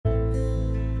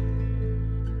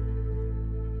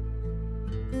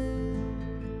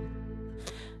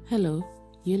Hello,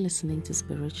 you're listening to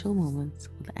Spiritual Moments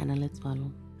with Anna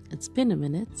Letzwalo. It's been a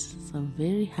minute, so I'm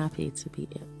very happy to be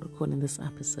recording this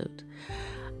episode.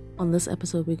 On this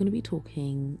episode, we're going to be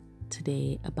talking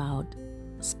today about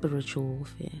spiritual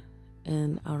warfare,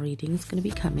 and our reading is going to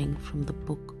be coming from the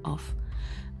book of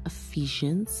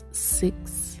Ephesians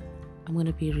 6. I'm going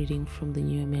to be reading from the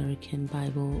New American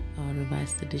Bible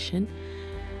Revised Edition,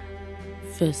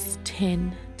 verse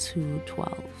 10 to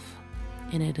 12.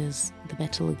 And it is the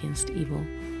battle against evil.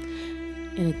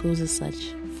 And it goes as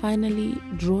such: finally,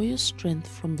 draw your strength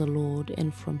from the Lord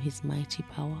and from his mighty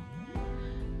power.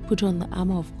 Put on the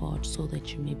armor of God so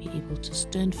that you may be able to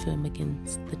stand firm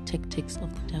against the tactics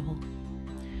of the devil.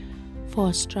 For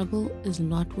our struggle is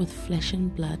not with flesh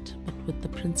and blood, but with the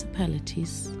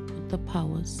principalities, with the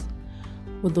powers,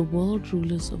 with the world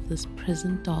rulers of this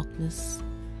present darkness,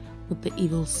 with the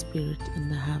evil spirit in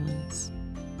the heavens.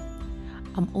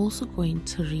 I'm also going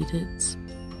to read it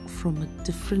from a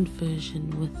different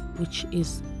version, which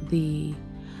is the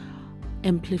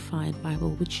Amplified Bible,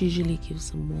 which usually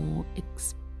gives a more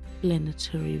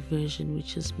explanatory version,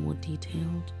 which is more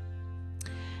detailed.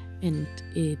 And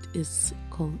it is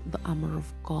called the Armor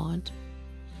of God.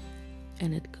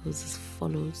 And it goes as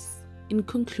follows: in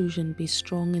conclusion, be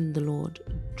strong in the Lord,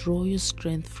 draw your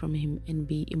strength from him, and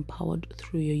be empowered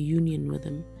through your union with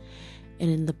him, and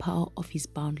in the power of his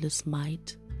boundless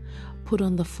might. Put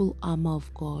on the full armor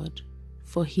of God,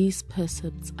 for his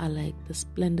precepts are like the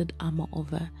splendid armor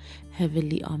of a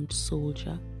heavily armed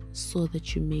soldier, so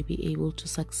that you may be able to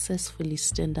successfully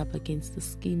stand up against the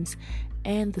schemes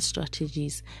and the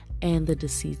strategies and the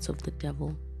deceits of the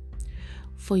devil.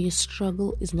 For your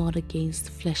struggle is not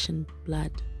against flesh and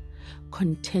blood,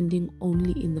 contending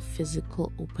only in the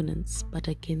physical opponents, but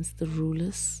against the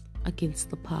rulers, against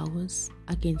the powers,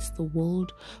 against the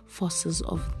world forces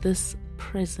of this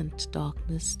present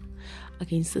darkness,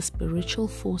 against the spiritual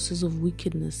forces of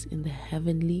wickedness in the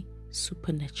heavenly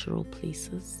supernatural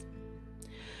places.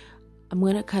 I'm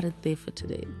going to cut it there for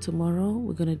today. Tomorrow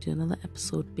we're going to do another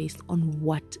episode based on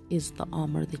what is the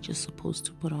armor that you're supposed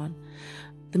to put on.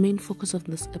 The main focus of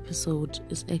this episode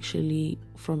is actually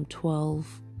from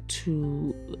 12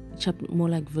 to more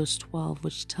like verse 12,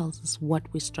 which tells us what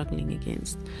we're struggling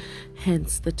against,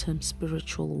 hence the term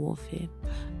spiritual warfare.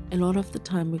 A lot of the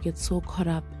time we get so caught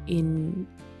up in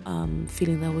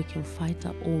feeling that we can fight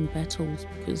our own battles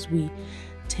because we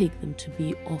take them to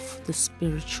be of the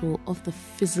spiritual, of the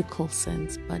physical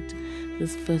sense, but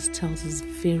this verse tells us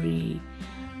very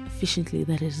efficiently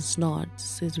that it is not. It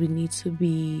says we need to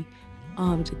be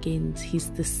armed against his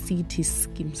deceit, his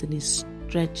schemes, and his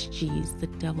strategies, the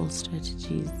devil's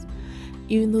strategies.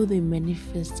 Even though they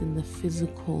manifest in the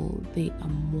physical, they are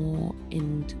more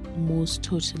and most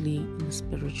totally in the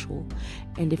spiritual.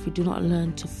 And if we do not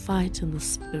learn to fight in the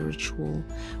spiritual,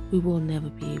 we will never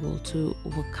be able to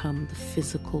overcome the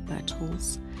physical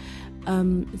battles.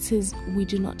 It says we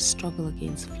do not struggle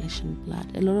against flesh and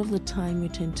blood. A lot of the time we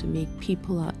tend to make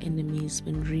people our enemies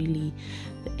when really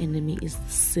the enemy is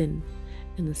the sin.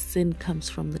 And the sin comes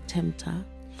from the tempter.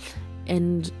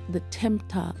 And the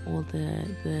tempter or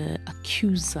the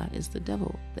accuser is the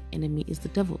devil. The enemy is the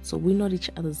devil. So we're not each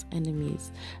other's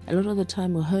enemies. A lot of the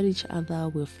time we hurt each other,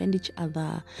 we offend each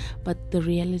other. But the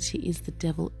reality is the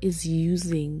devil is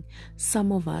using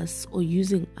some of us or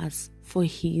using us for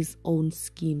his own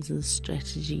schemes and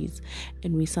strategies.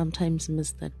 And we sometimes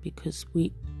miss that because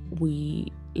we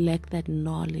lack that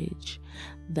knowledge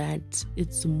that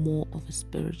it's more of a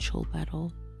spiritual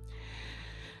battle.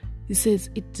 He says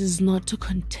it is not to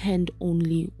contend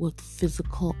only with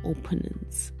physical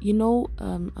opponents. I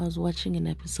was watching an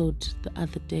episode the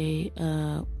other day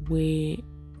where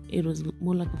it was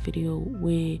more like a video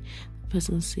where the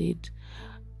person said,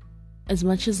 as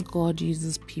much as God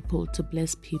uses people to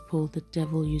bless people, the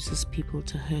devil uses people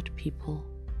to hurt people.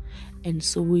 And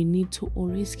so we need to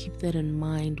always keep that in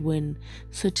mind when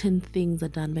certain things are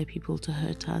done by people to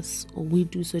hurt us, or we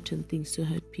do certain things to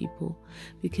hurt people.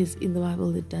 Because in the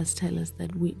Bible it does tell us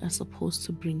that we are supposed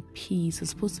to bring peace. We're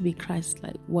supposed to be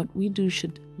Christ-like. What we do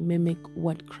should mimic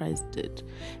what Christ did.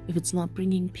 If it's not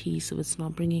bringing peace, if it's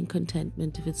not bringing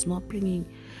contentment, if it's not bringing,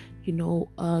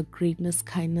 greatness,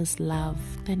 kindness, love,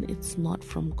 then it's not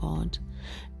from God.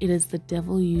 It is the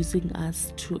devil using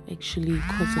us to actually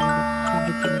cause a lot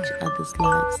of havoc in each other's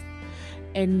lives.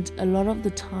 And a lot of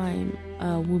the time,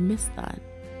 we miss that.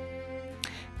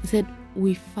 He said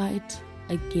we fight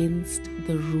against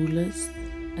the rulers,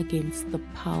 against the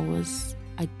powers,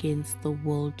 against the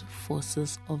world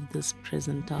forces of this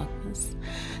present darkness.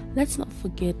 Let's not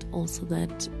forget also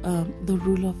that the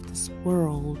ruler of this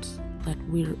world that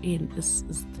we're in is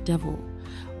the devil.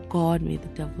 God made the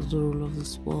devil the ruler of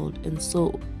this world. And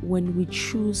so when we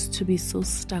choose to be so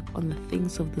stuck on the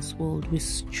things of this world, we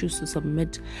choose to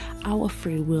submit our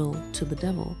free will to the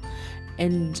devil.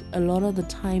 And a lot of the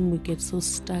time we get so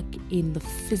stuck in the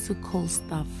physical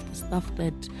stuff, the stuff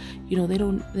that,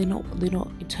 they're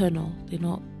not eternal. They're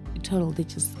not eternal. They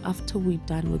just, after we're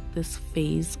done with this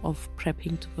phase of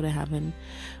prepping to go to heaven,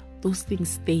 those things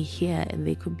stay here, and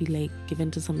they could be like given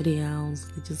to somebody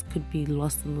else. They just could be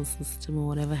lost in the system, or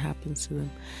whatever happens to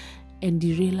them. And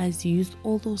you realize you used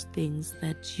all those things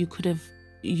that you could have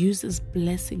used as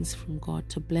blessings from God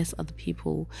to bless other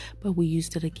people, but we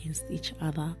used it against each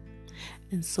other.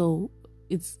 And so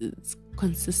it's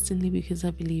consistently because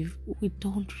I believe we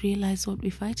don't realize what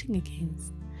we're fighting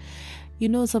against.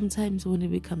 Sometimes when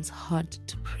it becomes hard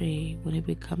to pray, when it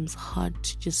becomes hard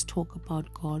to just talk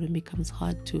about God, it becomes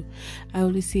hard to, I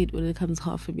always see it when it becomes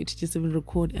hard for me to just even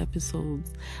record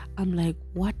episodes. I'm like,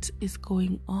 what is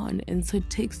going on? And so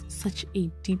it takes such a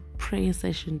deep prayer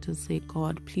session to say,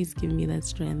 God, please give me that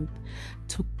strength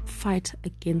to fight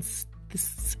against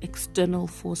these external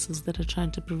forces that are trying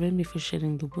to prevent me from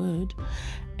sharing the word.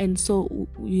 And so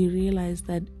you realize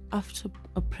that after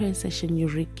a prayer session, you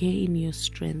regain your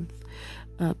strength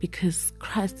because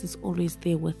Christ is always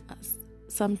there with us.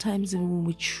 Sometimes even when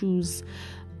we choose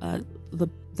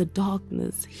the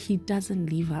darkness, He doesn't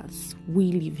leave us.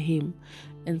 We leave Him.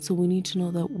 And so we need to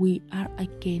know that we are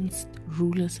against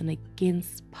rulers and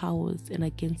against powers and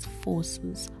against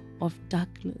forces of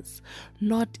darkness,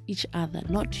 not each other,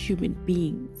 not human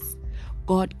beings.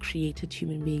 God created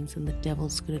human beings, and the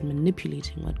devil's good at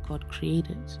manipulating what God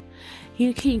created.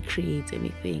 He can't create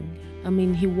anything.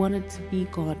 He wanted to be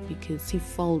God because he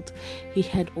felt he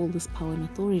had all this power and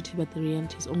authority, but the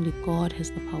reality is only God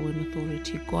has the power and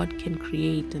authority. God can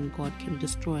create and God can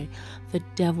destroy. The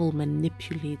devil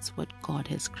manipulates what God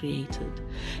has created.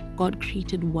 God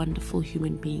created wonderful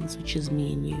human beings, which is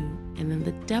me and you, and then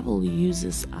the devil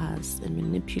uses us and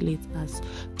manipulates us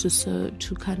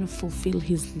to kind of fulfill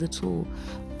his little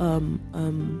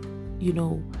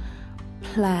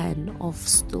plan of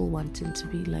still wanting to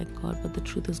be like God. But the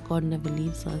truth is, God never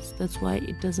leaves us. That's why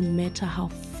it doesn't matter how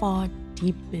far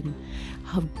deep and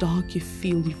how dark you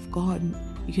feel you've gone,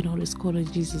 you can always call on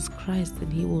Jesus Christ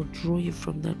and He will draw you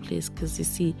from that place, because you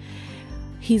see,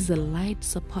 He's the light,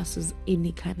 surpasses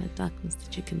any kind of darkness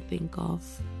that you can think of.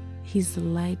 His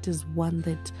light is one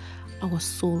that our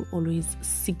soul always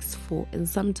seeks for. And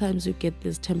sometimes you get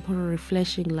these temporary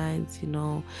flashing lights,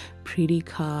 pretty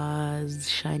cars,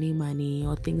 shiny money,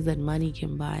 or things that money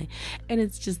can buy. And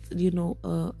it's just,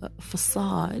 a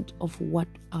facade of what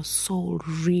our soul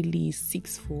really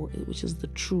seeks for, which is the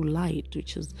true light,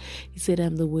 which is, He said,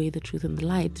 I'm the way, the truth, and the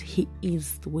light. He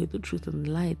is the way, the truth, and the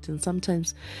light. And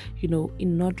sometimes,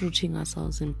 in not rooting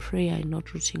ourselves in prayer, in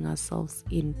not rooting ourselves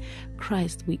in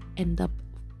Christ, we end up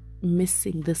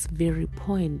missing this very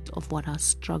point of what our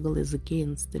struggle is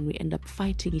against, and we end up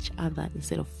fighting each other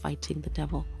instead of fighting the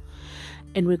devil.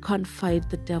 And we can't fight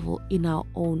the devil in our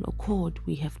own accord.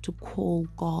 We have to call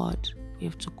God. We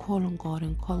have to call on God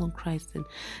and call on Christ and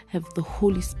have the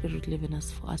Holy Spirit live in us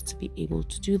for us to be able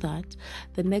to do that.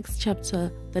 The next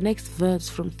chapter, the next verse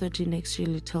from 13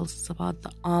 actually tells us about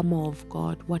the armor of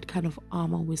God, what kind of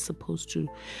armor we're supposed to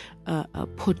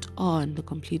put on, the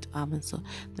complete armor. So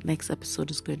the next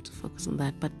episode is going to focus on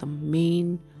that. But the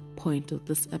main point of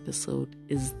this episode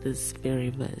is this very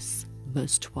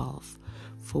verse 12.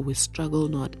 For we struggle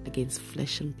not against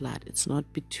flesh and blood. It's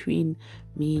not between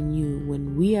me and you.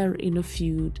 When we are in a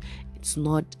feud, it's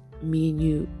not me and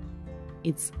you.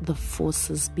 It's the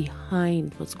forces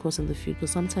behind what's causing the feud.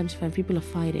 Because sometimes you find people are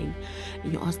fighting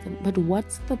and you ask them, but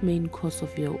what's the main cause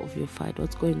of your fight?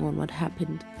 What's going on? What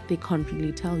happened? They can't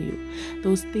really tell you.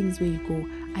 Those things where you go,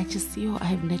 I just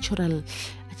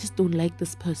don't like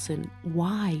this person.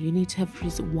 Why? You need to have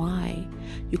reason why.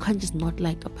 You can't just not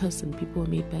like a person. People are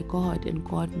made by God, and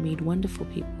God made wonderful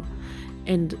people.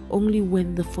 And only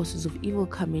when the forces of evil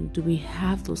come in do we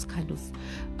have those kind of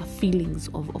feelings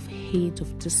of hate,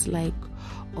 of dislike,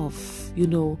 of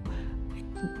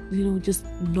just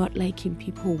not liking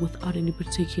people without any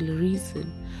particular reason.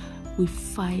 We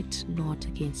fight not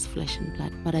against flesh and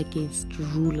blood, but against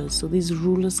rulers. So these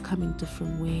rulers come in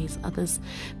different ways. Others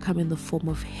come in the form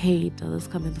of hate. Others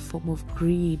come in the form of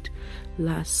greed,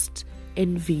 lust,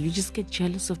 envy. You just get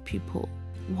jealous of people.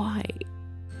 Why?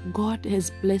 God has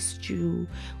blessed you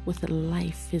with a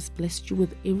life. He has blessed you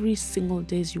with every single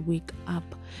day as you wake up.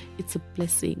 It's a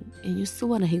blessing. And you still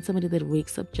want to hate somebody that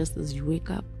wakes up just as you wake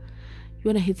up? You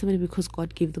want to hate somebody because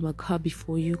God gave them a car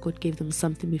before you, God gave them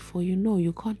something before you? No,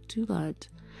 you can't do that.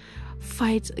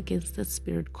 fight against that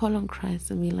spirit. Call on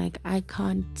Christ and be like, I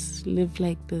can't live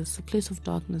like this. A place of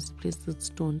darkness, a place that's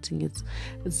daunting, it's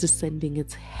descending,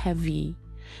 it's heavy.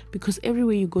 Because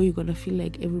everywhere you go, you're going to feel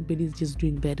like everybody's just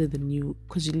doing better than you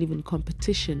because you live in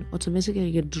competition. Automatically,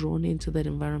 you get drawn into that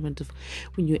environment of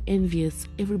when you're envious,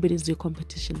 everybody's your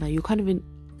competition. Now, you can't even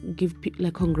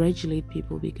congratulate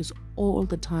people because all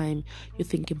the time you're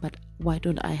thinking, but why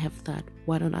don't I have that?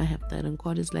 Why don't I have that? And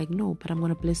God is like, no, but I'm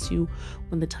going to bless you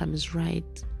when the time is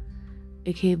right.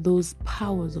 Okay, those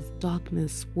powers of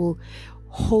darkness will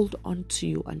hold on to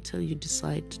you until you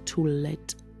decide to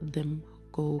let them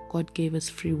go. God gave us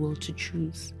free will to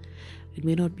choose. It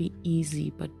may not be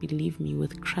easy, but believe me,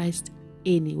 with Christ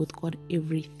with God,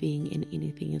 everything and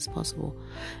anything is possible.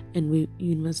 And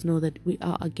you must know that we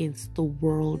are against the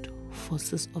world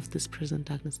forces of this present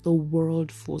darkness, the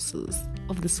world forces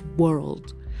of this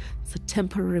world. It's a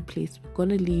temporary place. We're going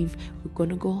to leave, we're going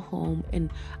to go home,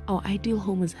 and our ideal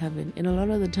home is heaven. And a lot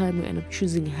of the time we end up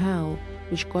choosing hell,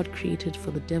 which God created for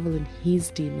the devil and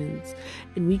his demons.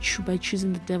 And by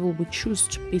choosing the devil, we choose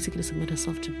to basically submit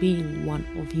ourselves to being one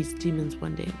of his demons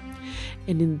one day.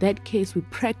 And in that case, we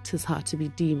practice how to be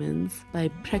demons by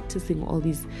practicing all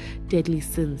these deadly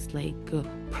sins like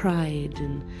pride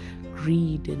and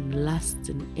greed and lust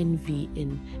and envy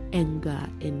and anger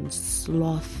and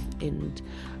sloth and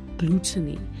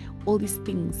gluttony. All these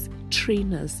things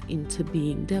train us into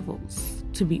being devils,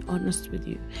 to be honest with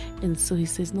you. And so he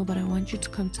says, no, but I want you to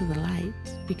come to the light,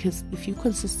 because if you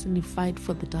consistently fight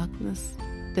for the darkness,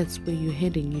 that's where you're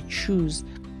heading. You choose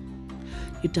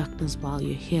your darkness while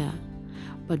you're here.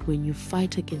 But when you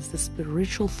fight against the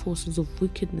spiritual forces of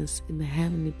wickedness in the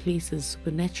heavenly places,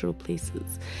 supernatural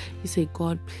places, you say,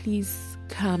 God, please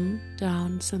come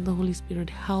down, send the Holy Spirit,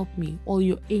 help me. All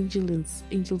your angels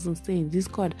and saints. He's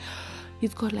got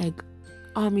like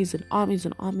armies and armies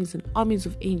and armies and armies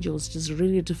of angels just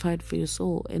ready to fight for your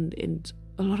soul. And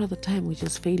a lot of the time we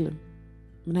just fail him.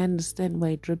 And I understand why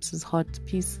it rips his heart to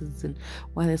pieces and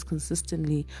why there's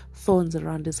consistently thorns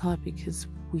around his heart, because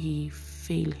we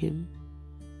fail him.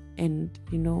 And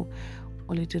all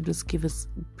he did was give us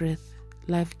breath,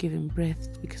 life-giving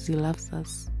breath, because he loves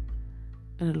us.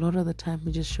 And a lot of the time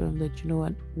we just show him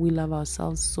that, we love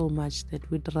ourselves so much that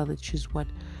we'd rather choose what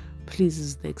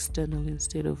pleases the external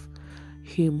instead of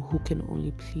him who can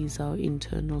only please our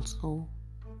internal soul.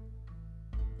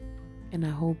 And I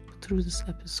hope through this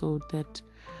episode that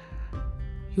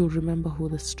you'll remember who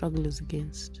the struggle is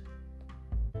against.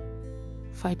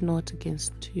 Fight not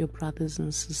against your brothers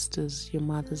and sisters, your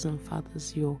mothers and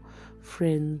fathers, your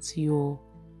friends, your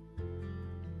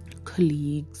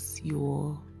colleagues,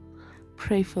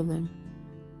 pray for them.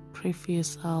 Pray for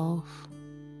yourself.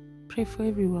 Pray for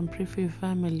everyone. Pray for your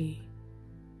family.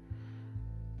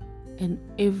 And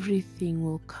everything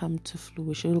will come to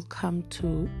fruition. It will come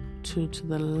to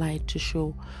the light to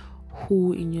show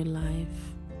who in your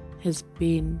life has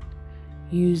been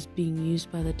being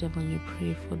used by the devil, and you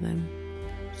pray for them.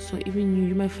 So even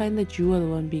you might find that you are the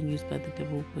one being used by the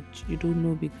devil, but you don't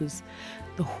know, because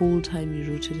the whole time you're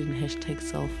rooted in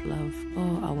 #self-love.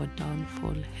 Oh, our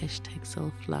downfall,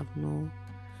 #self-love. No,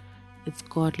 it's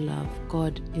God love.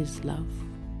 God is love,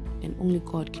 and only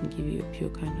God can give you a pure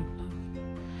kind of love.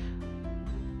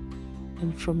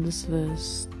 And from this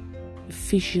verse,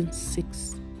 Ephesians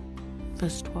 6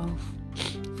 verse 12,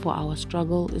 for our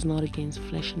struggle is not against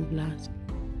flesh and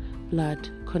blood,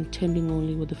 contending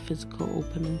only with the physical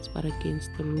opponents, but against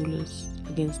the rulers,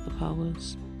 against the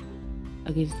powers,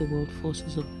 against the world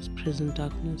forces of this present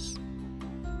darkness,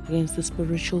 against the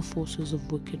spiritual forces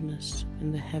of wickedness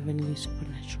in the heavenly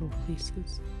supernatural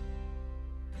places.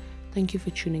 Thank you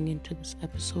for tuning into this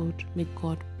episode. May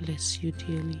God bless you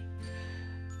dearly,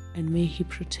 and may he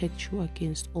protect you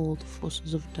against all the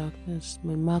forces of darkness.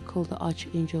 May Michael the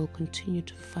Archangel continue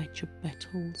to fight your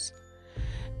battles.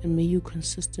 And may you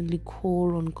consistently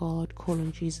call on God, call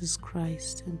on Jesus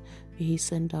Christ, and may he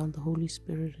send down the Holy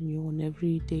Spirit on you on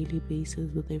every daily basis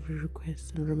with every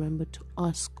request. And remember to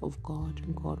ask of God,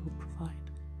 and God will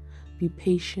provide. Be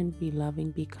patient, be loving,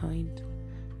 be kind.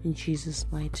 In Jesus'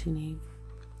 mighty name.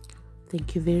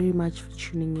 Thank you very much for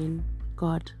tuning in.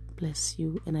 God bless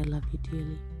you, and I love you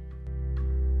dearly.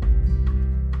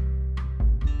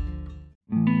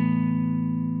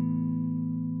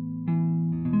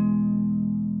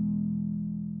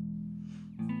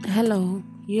 Hello,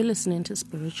 you're listening to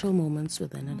Spiritual Moments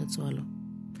with Anna Swallow.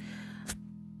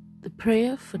 The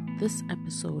prayer for this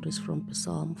episode is from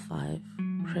Psalm 5,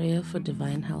 Prayer for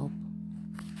Divine Help.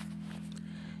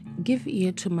 Give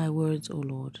ear to my words, O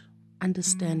Lord.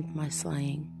 Understand my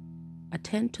sighing.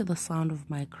 Attend to the sound of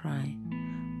my cry,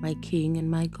 my King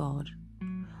and my God.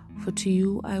 For to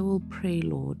you I will pray,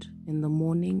 Lord. In the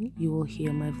morning you will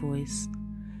hear my voice.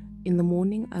 In the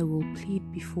morning I will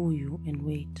plead before you and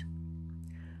wait.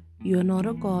 You are not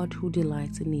a God who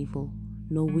delights in evil.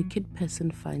 No wicked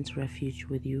person finds refuge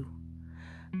with you.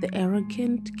 The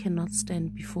arrogant cannot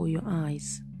stand before your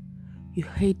eyes. You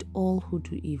hate all who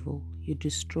do evil. You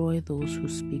destroy those who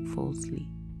speak falsely.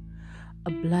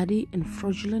 A bloody and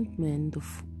fraudulent man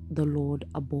the Lord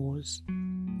abhors.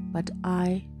 But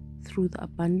I, through the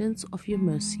abundance of your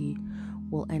mercy,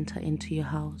 will enter into your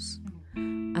house.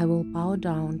 I will bow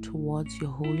down towards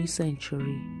your holy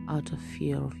sanctuary out of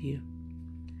fear of you.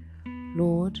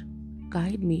 Lord,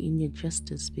 guide me in your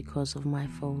justice because of my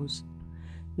foes.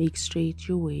 Make straight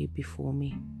your way before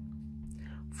me.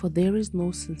 For there is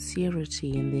no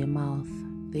sincerity in their mouth.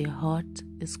 Their heart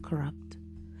is corrupt.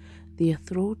 Their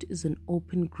throat is an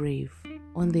open grave.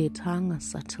 On their tongue are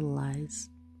subtle lies.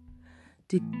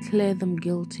 Declare them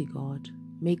guilty, God.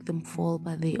 Make them fall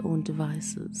by their own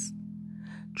devices.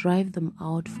 Drive them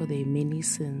out for their many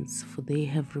sins, for they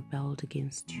have rebelled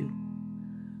against you.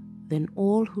 Then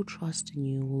all who trust in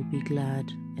you will be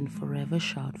glad and forever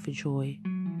shout for joy.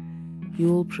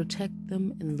 You will protect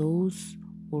them, and those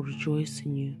will rejoice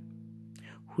in you,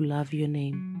 who love your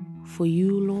name. For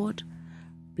you, Lord,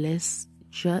 bless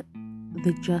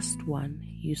the just one.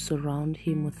 You surround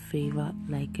him with favor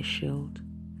like a shield.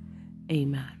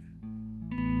 Amen.